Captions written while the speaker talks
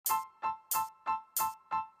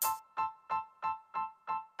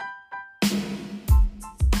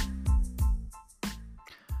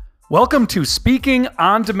Welcome to Speaking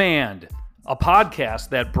on Demand, a podcast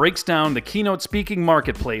that breaks down the keynote speaking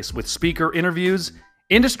marketplace with speaker interviews,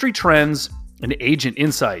 industry trends, and agent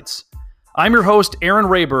insights. I'm your host, Aaron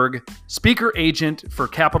Rayberg, speaker agent for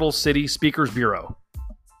Capital City Speakers Bureau.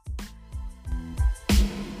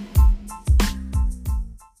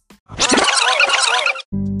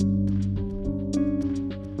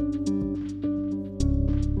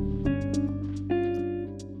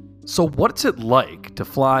 So what's it like to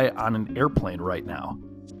fly on an airplane right now?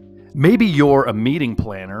 Maybe you're a meeting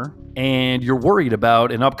planner and you're worried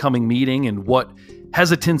about an upcoming meeting and what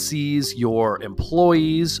hesitancies your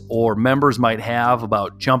employees or members might have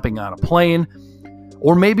about jumping on a plane.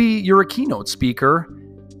 Or maybe you're a keynote speaker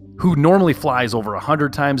who normally flies over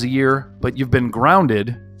 100 times a year, but you've been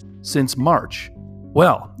grounded since March.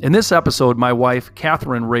 Well, in this episode, my wife,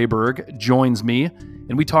 Catherine Rayberg, joins me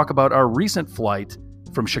and we talk about our recent flight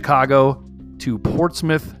from Chicago to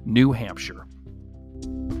Portsmouth, New Hampshire.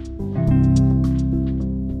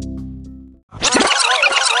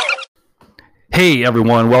 Hey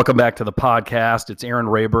everyone, welcome back to the podcast. It's Aaron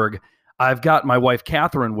Rayberg. I've got my wife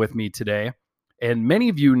Catherine with me today, and many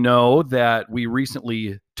of you know that we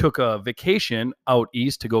recently took a vacation out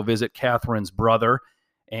east to go visit Catherine's brother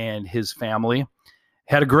and his family.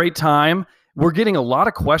 Had a great time. We're getting a lot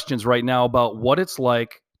of questions right now about what it's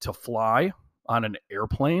like to fly on an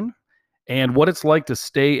airplane and what it's like to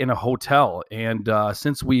stay in a hotel. And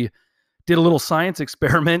since we did a little science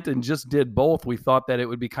experiment and just did both, we thought that it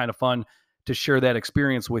would be kind of fun to share that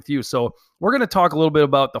experience with you. So we're going to talk a little bit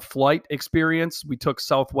about the flight experience. We took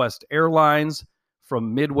Southwest Airlines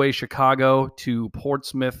from Midway, Chicago to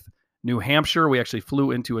Portsmouth, New Hampshire. We actually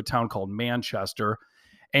flew into a town called Manchester.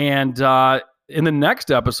 And in the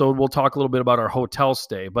next episode, we'll talk a little bit about our hotel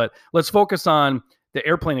stay. But let's focus on the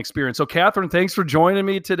airplane experience. So Catherine, thanks for joining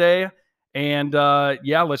me today. And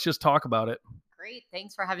let's just talk about it. Great.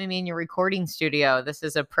 Thanks for having me in your recording studio. This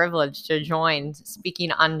is a privilege to join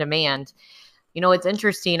Speaking on Demand. You know, it's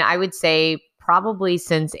interesting. I would say probably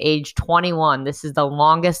since age 21, this is the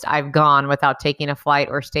longest I've gone without taking a flight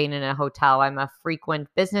or staying in a hotel. I'm a frequent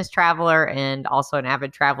business traveler and also an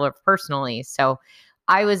avid traveler personally. So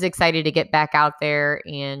I was excited to get back out there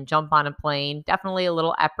and jump on a plane. Definitely a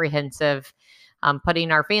little apprehensive, putting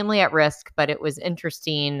our family at risk, but it was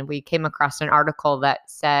interesting. We came across an article that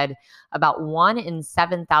said about 1 in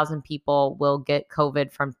 7,000 people will get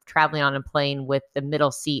COVID from traveling on a plane with the middle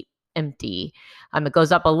seat empty. It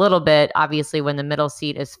goes up a little bit, obviously, when the middle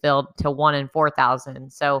seat is filled to 1 in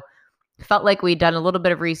 4,000. So felt like we'd done a little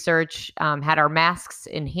bit of research, had our masks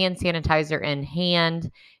and hand sanitizer in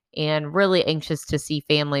hand, and really anxious to see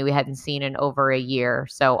family we hadn't seen in over a year.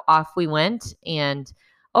 So off we went, and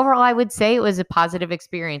overall, I would say it was a positive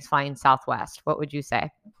experience flying Southwest. What would you say?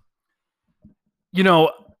 You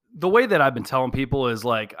know, the way that I've been telling people is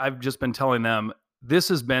like, I've just been telling them this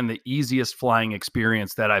has been the easiest flying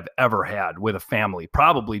experience that I've ever had with a family,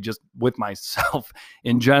 probably just with myself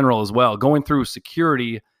in general as well. Going through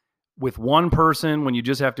security with one person when you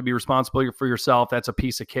just have to be responsible for yourself, that's a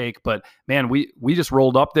piece of cake. But man, we just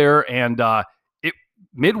rolled up there and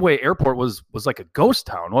Midway Airport was like a ghost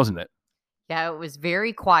town, wasn't it? Yeah, it was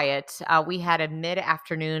very quiet. We had a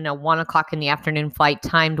mid-afternoon, a 1 o'clock in the afternoon flight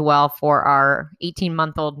timed well for our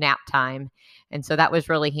 18-month-old nap time. And so that was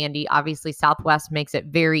really handy. Obviously, Southwest makes it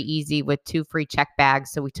very easy with 2 free check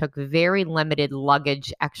bags. So we took very limited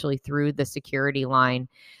luggage actually through the security line.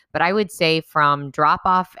 But I would say from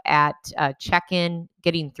drop-off at check-in,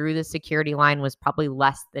 getting through the security line was probably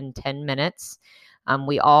less than 10 minutes.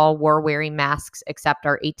 We all were wearing masks except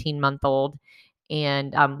our 18-month-old.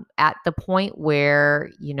 And at the point where,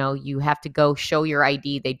 you know, you have to go show your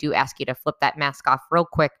ID, they do ask you to flip that mask off real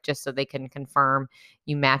quick just so they can confirm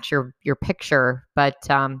you match your picture. But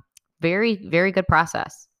very, very good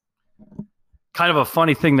process. Kind of a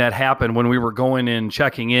funny thing that happened when we were going in,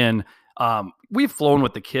 checking in. We've flown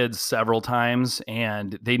with the kids several times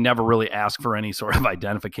and they never really ask for any sort of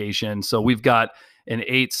identification. So we've got an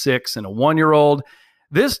 8, 6, and a 1-year-old.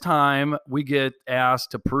 This time we get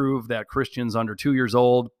asked to prove that Christian's under 2 years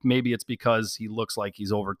old. Maybe it's because he looks like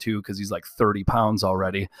he's over 2 because he's like 30 pounds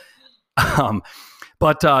already. So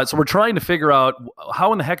we're trying to figure out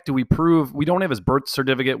how in the heck do we prove we don't have his birth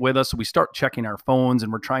certificate with us. So we start checking our phones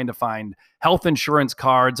and we're trying to find health insurance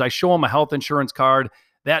cards. I show him a health insurance card.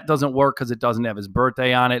 That doesn't work because it doesn't have his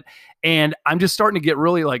birthday on it. And I'm just starting to get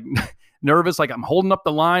really like nervous. Like I'm holding up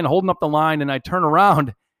the line and I turn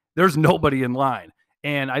around. There's nobody in line.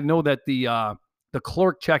 And I know that the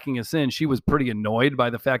clerk checking us in, she was pretty annoyed by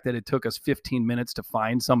the fact that it took us 15 minutes to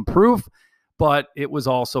find some proof. But it was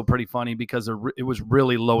also pretty funny because it was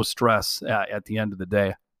really low stress at the end of the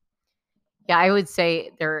day. Yeah, I would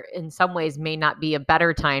say there in some ways may not be a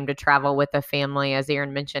better time to travel with a family. As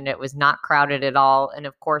Aaron mentioned, it was not crowded at all. And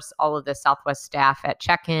of course, all of the Southwest staff at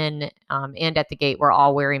check-in and at the gate were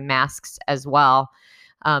all wearing masks as well.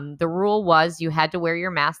 The rule was you had to wear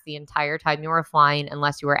your mask the entire time you were flying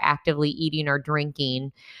unless you were actively eating or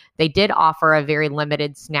drinking. They did offer a very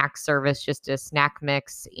limited snack service, just a snack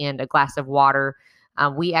mix and a glass of water.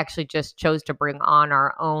 We actually just chose to bring on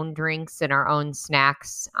our own drinks and our own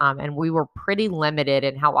snacks. And we were pretty limited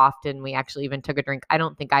in how often we actually even took a drink. I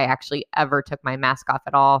don't think I actually ever took my mask off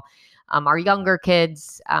at all. Our younger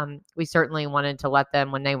kids, we certainly wanted to let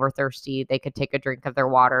them, when they were thirsty, they could take a drink of their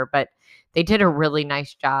water, but they did a really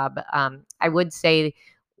nice job. I would say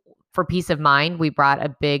for peace of mind, we brought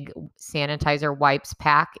a big sanitizer wipes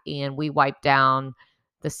pack and we wiped down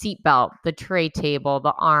the seatbelt, the tray table,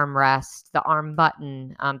 the armrest, the arm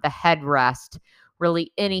button, the headrest,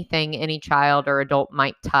 really anything any child or adult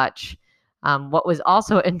might touch. What was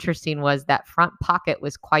also interesting was that front pocket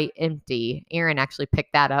was quite empty. Aaron actually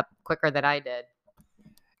picked that up quicker than I did.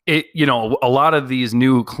 A lot of these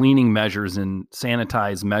new cleaning measures and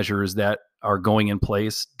sanitize measures that are going in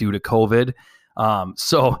place due to COVID.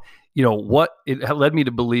 What it led me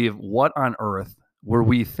to believe, what on earth were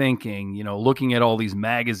we thinking, looking at all these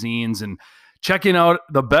magazines and checking out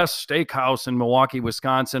the best steakhouse in Milwaukee,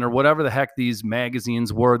 Wisconsin, or whatever the heck these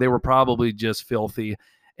magazines were. They were probably just filthy.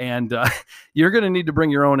 And you're going to need to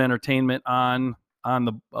bring your own entertainment on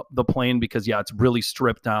the plane because, yeah, it's really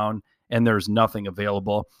stripped down and there's nothing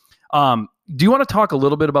available. Do you want to talk a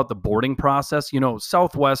little bit about the boarding process?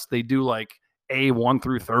 Southwest, they do like A1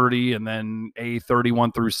 through 30 and then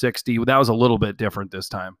A31 through 60. That was a little bit different this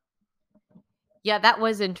time. Yeah, that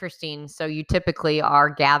was interesting. So you typically are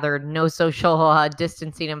gathered, no social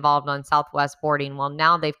distancing involved on Southwest boarding. Well,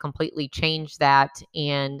 now they've completely changed that,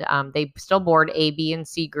 and they still board A, B, and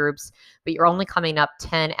C groups, but you're only coming up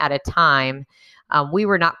 10 at a time. We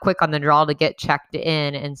were not quick on the draw to get checked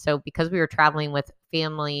in, and so because we were traveling with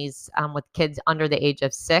families with kids under the age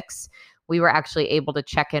of 6, we were actually able to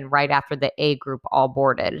check in right after the A group all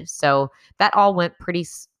boarded. So that all went pretty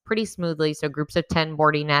smoothly. So groups of 10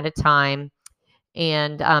 boarding at a time.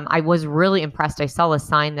 And I was really impressed. I saw a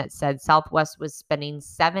sign that said Southwest was spending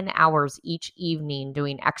 7 hours each evening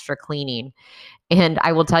doing extra cleaning. And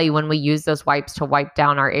I will tell you, when we used those wipes to wipe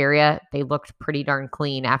down our area, they looked pretty darn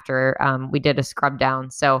clean after we did a scrub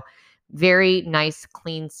down. So very nice,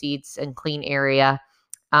 clean seats and clean area.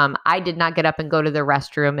 I did not get up and go to the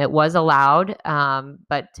restroom. It was allowed,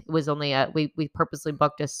 but it was only we purposely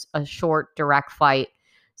booked a short direct flight.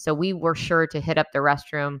 So we were sure to hit up the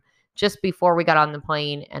restroom just before we got on the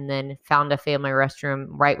plane, and then found a family restroom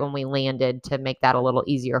right when we landed to make that a little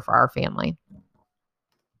easier for our family.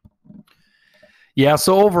 Yeah.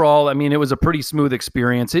 So overall, I mean, it was a pretty smooth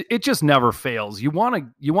experience. It just never fails. You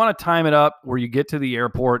want to time it up where you get to the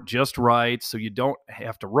airport just right, so you don't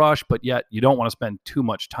have to rush, but yet you don't want to spend too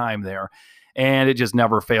much time there. And it just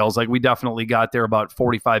never fails. Like, we definitely got there about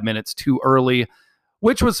 45 minutes too early,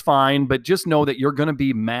 which was fine, but just know that you're going to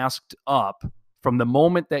be masked up from the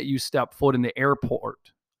moment that you step foot in the airport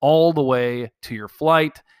all the way to your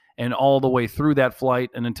flight and all the way through that flight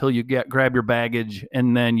and until you grab your baggage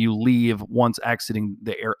and then you leave once exiting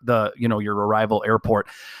your arrival airport.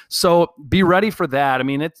 So be ready for that. I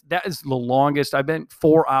mean, that is the longest. I've been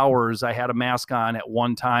 4 hours. I had a mask on at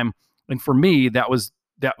one time. And for me, that was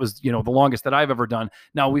the longest that I've ever done.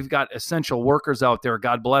 Now, we've got essential workers out there.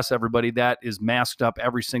 God bless everybody that is masked up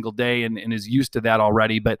every single day and is used to that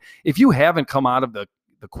already. But if you haven't come out of the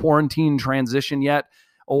quarantine transition yet,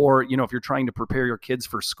 or, if you're trying to prepare your kids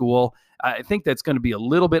for school, I think that's going to be a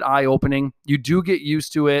little bit eye-opening. You do get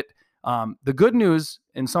used to it. The good news,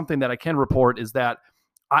 and something that I can report, is that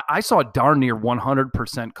I saw darn near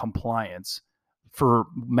 100% compliance for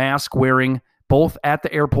mask wearing, both at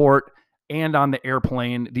the airport and on the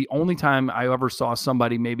airplane. The only time I ever saw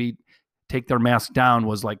somebody maybe take their mask down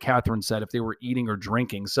was, like Catherine said, if they were eating or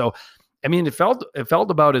drinking. So, I mean, it felt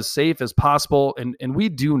about as safe as possible. And we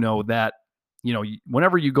do know that,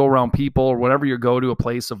 whenever you go around people or whenever you go to a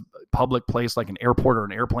public place like an airport or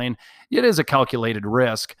an airplane, it is a calculated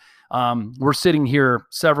risk. We're sitting here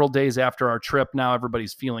several days after our trip now.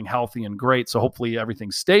 Everybody's feeling healthy and great. So hopefully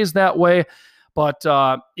everything stays that way. But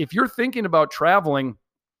if you're thinking about traveling,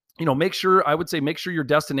 make sure your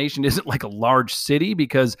destination isn't like a large city,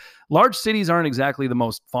 because large cities aren't exactly the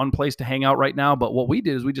most fun place to hang out right now. But what we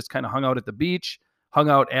did is we just kind of hung out at the beach,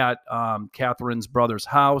 hung out at Catherine's brother's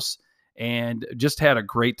house, and just had a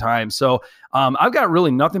great time. So I've got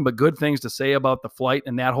really nothing but good things to say about the flight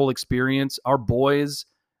and that whole experience. Our boys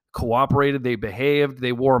cooperated. They behaved.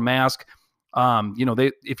 They wore a mask.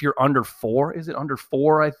 If you're under 4, is it under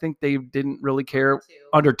 4? I think they didn't really care.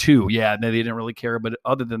 Under 2, yeah, they didn't really care. But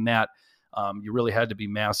other than that, you really had to be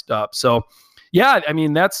masked up. So, yeah, I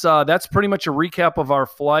mean, that's pretty much a recap of our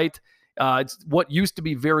flight. It's what used to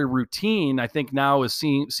be very routine, I think now is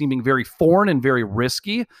seeming very foreign and very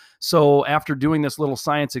risky. So after doing this little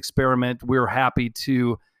science experiment, we're happy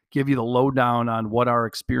to give you the lowdown on what our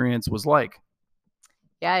experience was like.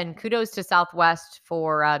 Yeah, and kudos to Southwest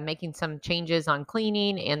for making some changes on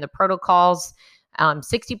cleaning and the protocols.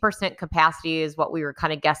 60% capacity is what we were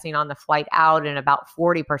kind of guessing on the flight out, and about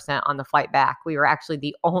 40% on the flight back. We were actually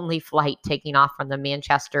the only flight taking off from the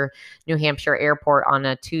Manchester, New Hampshire airport on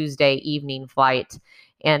a Tuesday evening flight.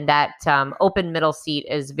 And that open middle seat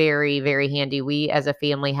is very, very handy. We as a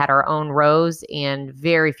family had our own rows and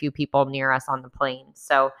very few people near us on the plane.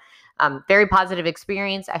 So very positive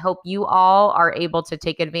experience. I hope you all are able to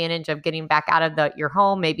take advantage of getting back out of your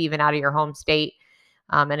home, maybe even out of your home state.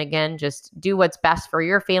 And again, just do what's best for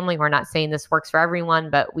your family. We're not saying this works for everyone,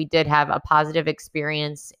 but we did have a positive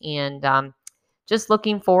experience, and just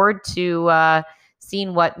looking forward to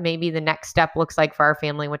seeing what maybe the next step looks like for our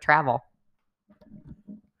family with travel.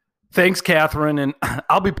 Thanks, Catherine. And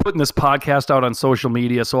I'll be putting this podcast out on social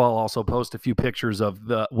media, so I'll also post a few pictures of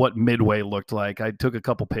what Midway looked like. I took a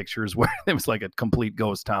couple pictures where it was like a complete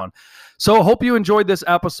ghost town. So hope you enjoyed this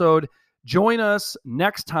episode. Join us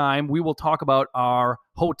next time. We will talk about our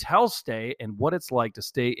hotel stay and what it's like to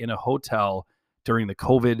stay in a hotel during the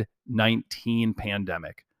COVID-19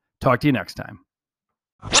 pandemic. Talk to you next time.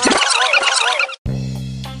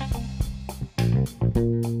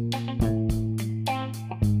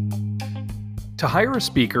 To hire a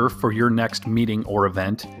speaker for your next meeting or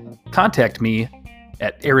event, contact me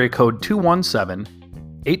at area code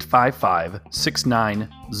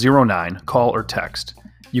 217-855-6909, call or text.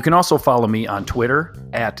 You can also follow me on Twitter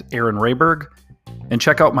at Aaron Rayberg, and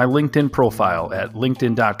check out my LinkedIn profile at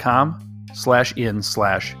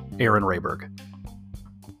linkedin.com/in/Aaron Rayberg.